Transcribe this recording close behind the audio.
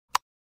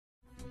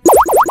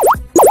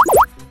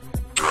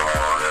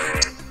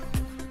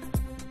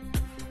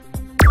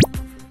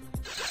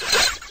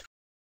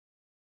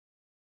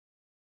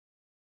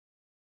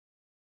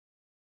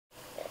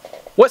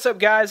What's up,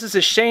 guys? This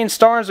is Shane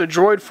Starnes with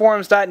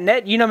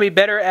DroidForums.net. You know me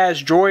better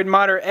as Droid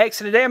Modder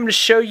X, and today I'm going to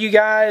show you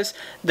guys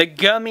the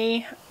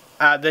Gummy,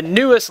 the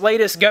newest,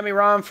 latest Gummy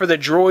ROM for the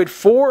Droid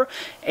 4,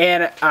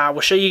 and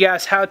we'll show you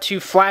guys how to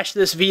flash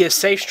this via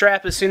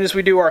SafeStrap as soon as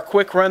we do our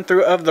quick run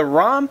through of the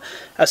ROM.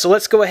 So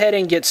let's go ahead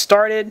and get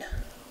started.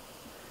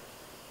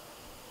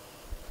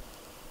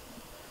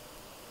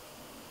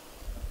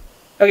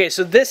 Okay,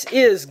 so this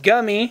is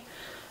Gummy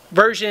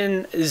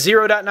version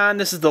 0.9.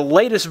 This is the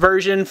latest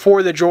version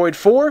for the Droid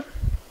 4.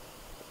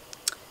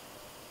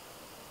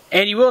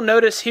 And you will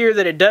notice here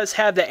that it does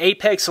have the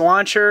Apex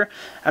launcher.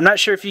 I'm not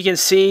sure if you can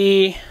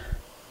see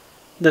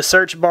the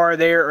search bar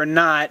there or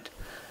not.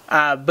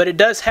 But it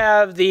does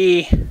have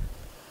the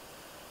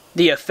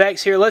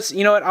effects here.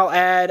 You know what, I'll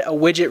add a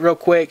widget real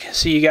quick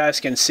so you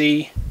guys can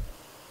see.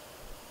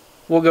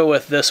 We'll go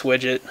with this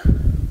widget.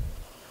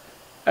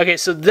 Okay,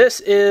 so this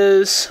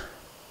is...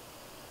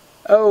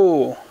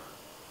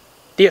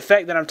 the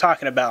effect that I'm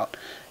talking about.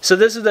 So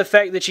this is the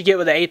effect that you get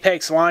with the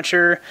Apex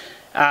launcher.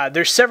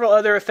 There's several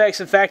other effects.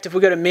 In fact, if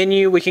we go to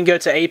menu, we can go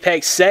to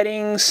Apex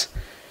settings,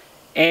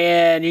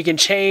 and you can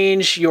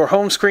change your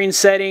home screen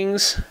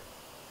settings.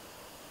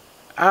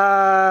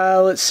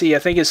 Let's see, I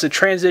think it's the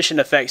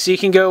transition effect. So you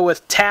can go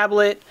with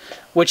tablet,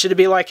 which would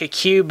be like a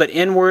cube but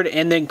inward,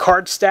 and then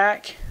card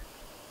stack.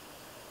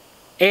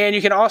 And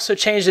you can also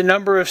change the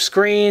number of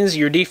screens,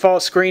 your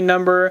default screen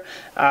number,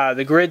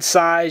 the grid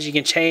size. You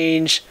can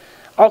change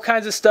all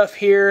kinds of stuff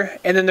here.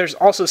 And then there's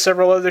also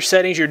several other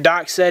settings, your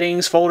dock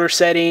settings, folder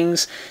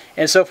settings,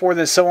 and so forth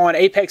and so on.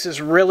 Apex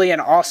is really an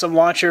awesome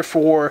launcher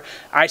for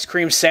Ice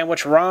Cream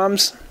Sandwich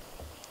ROMs.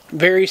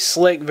 Very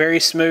slick, very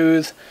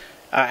smooth,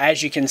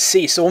 as you can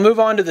see. So we'll move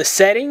on to the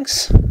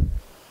settings.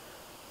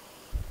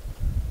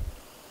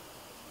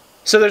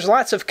 So there's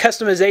lots of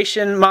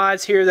customization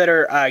mods here that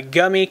are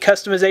Gummy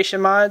customization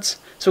mods.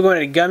 So we'll go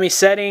into Gummy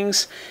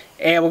settings,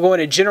 and we'll go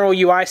into general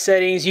UI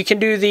settings. You can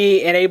do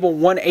the enable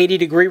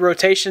 180-degree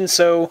rotation,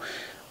 so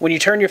when you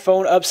turn your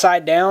phone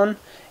upside down,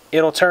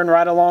 it'll turn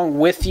right along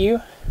with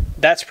you.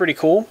 That's pretty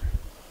cool.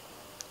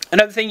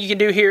 Another thing you can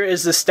do here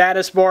is the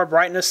status bar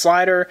brightness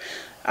slider.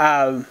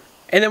 And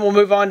then we'll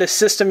move on to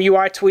system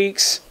UI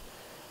tweaks.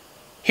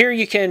 Here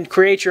you can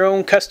create your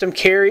own custom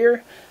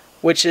carrier,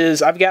 which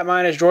is, I've got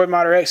mine as Droid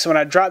Modder X. So when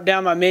I drop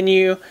down my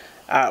menu,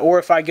 or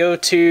if I go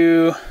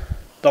to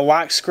the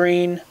lock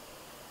screen,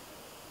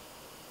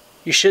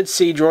 you should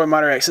see Droid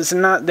Modder X. It's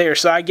not there,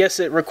 so I guess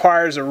it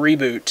requires a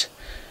reboot.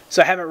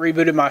 So I haven't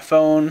rebooted my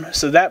phone,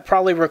 so that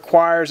probably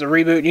requires a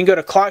reboot. You can go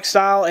to clock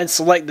style and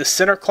select the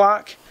center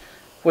clock,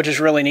 which is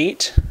really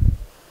neat.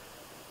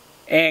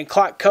 And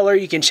clock color,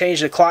 you can change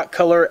the clock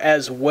color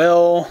as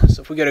well.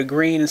 So if we go to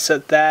green and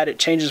set that, it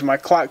changes my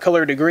clock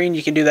color to green.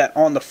 You can do that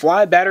on the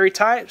fly. Battery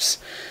types,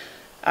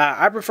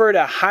 I prefer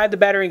to hide the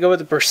battery and go with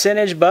the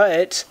percentage,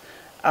 but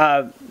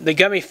the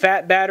Gummy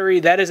Fat battery,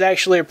 that is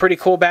actually a pretty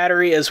cool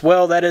battery as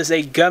well. That is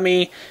a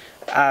Gummy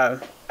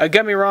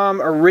ROM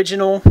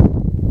original.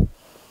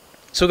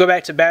 So we'll go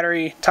back to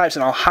battery types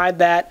and I'll hide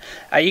that.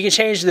 You can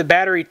change the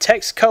battery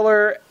text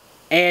color,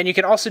 and you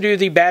can also do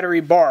the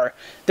battery bar.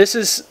 This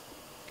is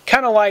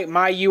kind of like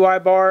my UI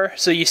bar,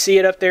 so you see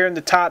it up there in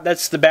the top.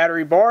 That's the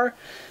battery bar.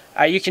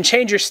 You can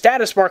change your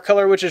status bar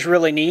color, which is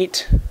really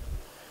neat.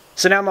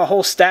 So now my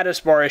whole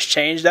status bar has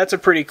changed. That's a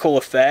pretty cool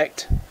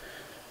effect.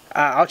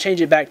 I'll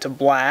change it back to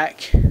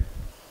black.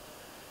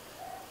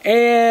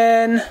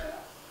 And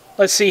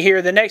let's see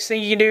here. The next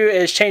thing you can do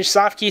is change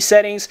soft key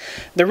settings.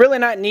 They're really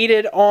not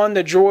needed on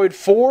the Droid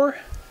 4.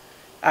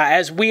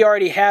 As we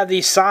already have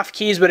these soft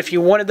keys, but if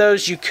you wanted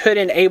those, you could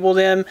enable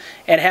them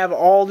and have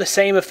all the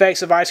same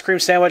effects of Ice Cream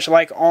Sandwich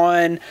like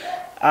on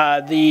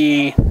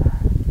the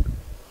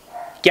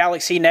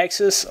Galaxy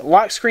Nexus.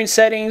 Lock screen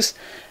settings,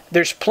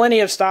 there's plenty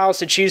of styles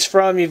to choose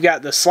from. You've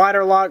got the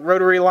slider lock,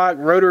 rotary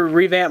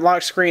revamp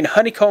lock screen,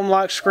 honeycomb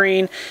lock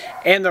screen,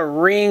 and the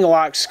ring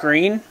lock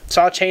screen.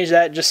 So I'll change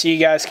that just so you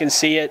guys can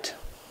see it.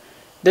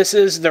 This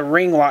is the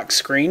ring lock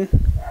screen,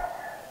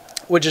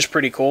 which is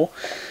pretty cool.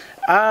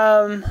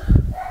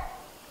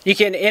 You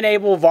can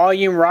enable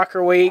volume,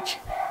 rocker wake,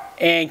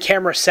 and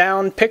camera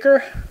sound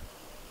picker.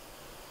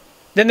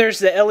 Then there's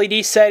the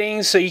LED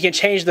settings, so you can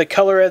change the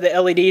color of the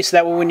LED so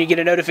that way when you get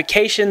a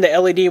notification, the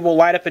LED will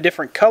light up a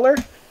different color.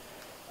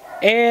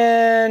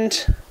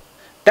 And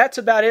that's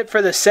about it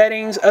for the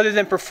settings. Other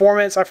than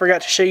performance, I forgot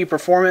to show you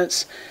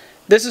performance.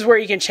 This is where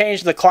you can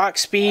change the clock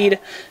speed,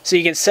 so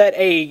you can set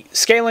a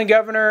scaling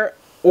governor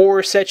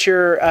or set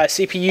your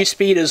CPU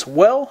speed as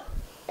well.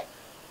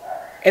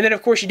 And then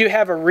of course you do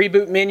have a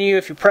reboot menu.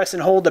 If you press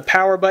and hold the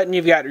power button,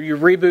 you've got your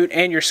reboot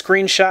and your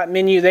screenshot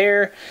menu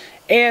there.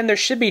 And there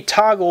should be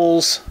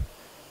toggles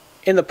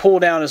in the pull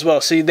down as well.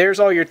 So there's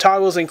all your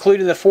toggles,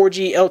 including the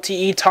 4G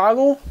LTE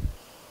toggle.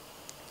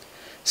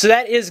 So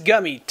that is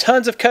Gummy.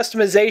 Tons of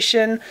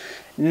customization.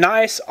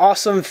 Nice,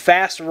 awesome,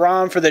 fast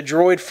ROM for the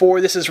Droid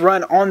 4. This is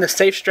run on the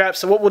SafeStrap.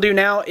 So what we'll do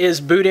now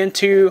is boot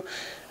into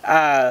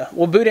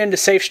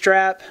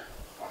SafeStrap.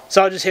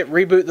 So I'll just hit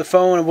reboot the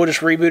phone and we'll just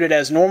reboot it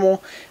as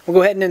normal. We'll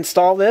go ahead and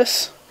install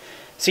this.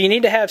 So you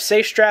need to have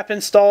SafeStrap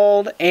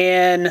installed,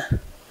 and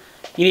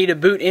you need to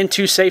boot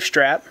into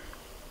SafeStrap.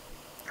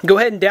 Go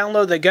ahead and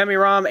download the Gummy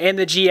ROM and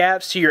the G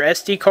apps to your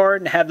SD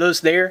card and have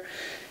those there.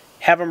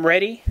 Have them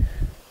ready.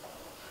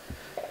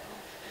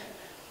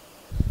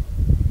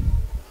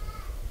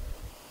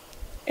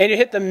 And you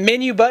hit the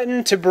menu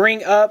button to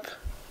bring up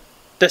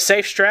the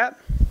SafeStrap.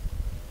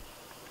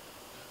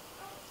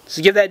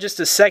 So give that just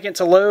a second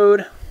to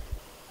load.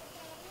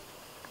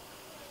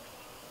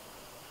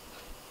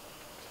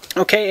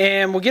 Okay,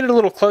 and we'll get it a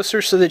little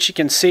closer so that you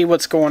can see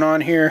what's going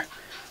on here.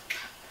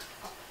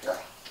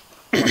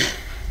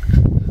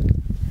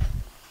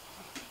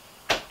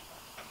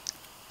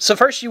 So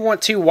first you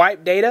want to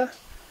wipe data.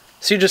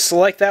 So you just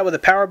select that with the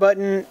power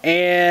button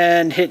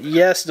and hit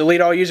yes,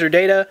 delete all user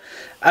data.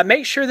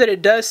 Make sure that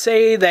it does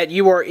say that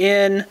you are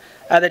in,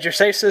 that your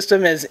safe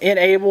system is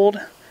enabled.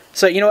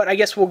 So you know what, I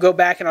guess we'll go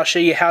back and I'll show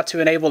you how to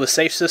enable the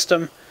safe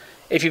system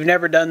if you've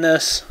never done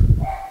this.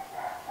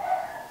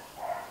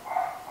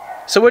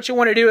 So what you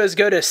want to do is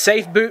go to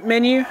Safe Boot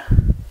menu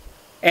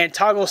and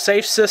toggle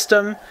Safe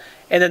System,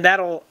 and then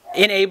that'll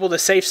enable the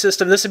safe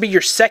system. This will be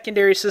your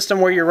secondary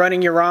system where you're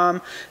running your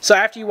ROM. So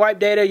after you wipe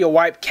data, you'll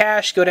wipe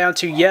cache, go down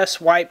to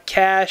yes, wipe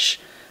cache.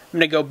 I'm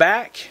going to go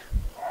back.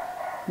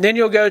 Then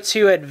you'll go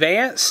to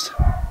Advanced,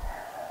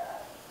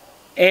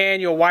 and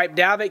you'll wipe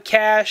Dalvik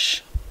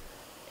cache,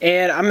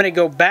 and I'm going to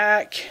go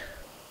back.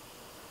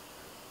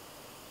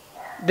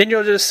 Then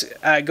you'll just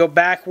go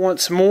back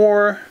once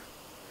more,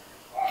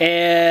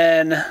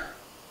 and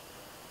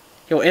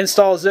you'll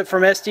install zip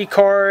from SD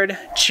card,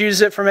 choose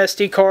zip from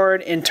SD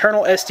card,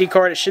 internal SD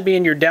card. It should be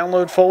in your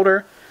download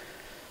folder.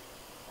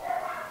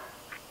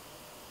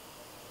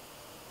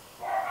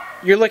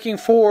 You're looking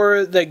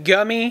for the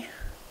Gummy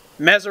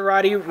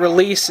Maserati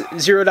release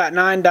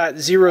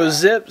 0.9.0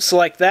 zip.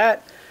 Select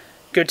that.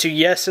 Go to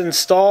yes,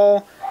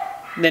 install,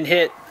 and then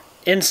hit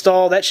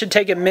install. That should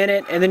take a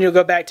minute, and then you'll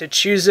go back to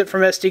choose zip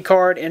from SD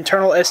card,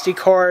 internal SD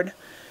card.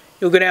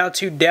 You'll go down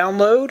to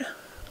download.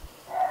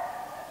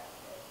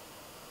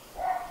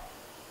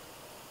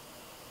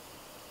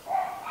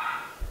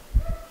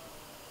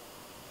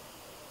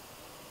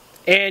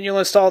 And you'll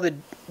install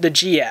the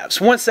G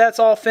apps. Once that's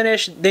all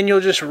finished, then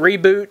you'll just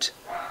reboot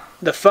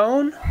the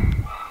phone,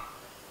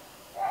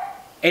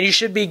 and you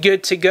should be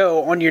good to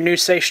go on your new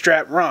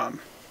SafeStrap ROM.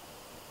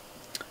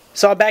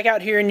 So I'll back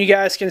out here and you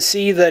guys can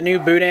see the new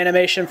boot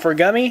animation for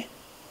Gummy.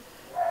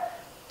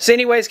 So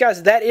anyways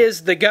guys, that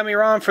is the Gummy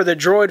ROM for the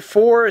Droid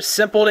 4.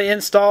 Simple to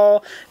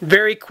install,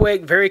 very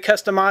quick, very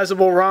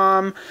customizable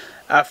ROM.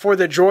 For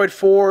the Droid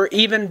 4,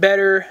 even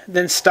better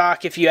than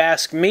stock if you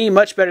ask me,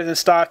 much better than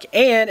stock,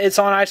 and it's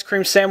on Ice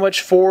Cream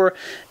Sandwich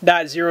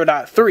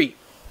 4.0.3.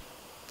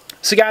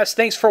 So guys,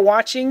 thanks for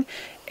watching,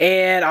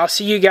 and I'll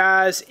see you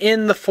guys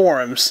in the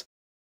forums.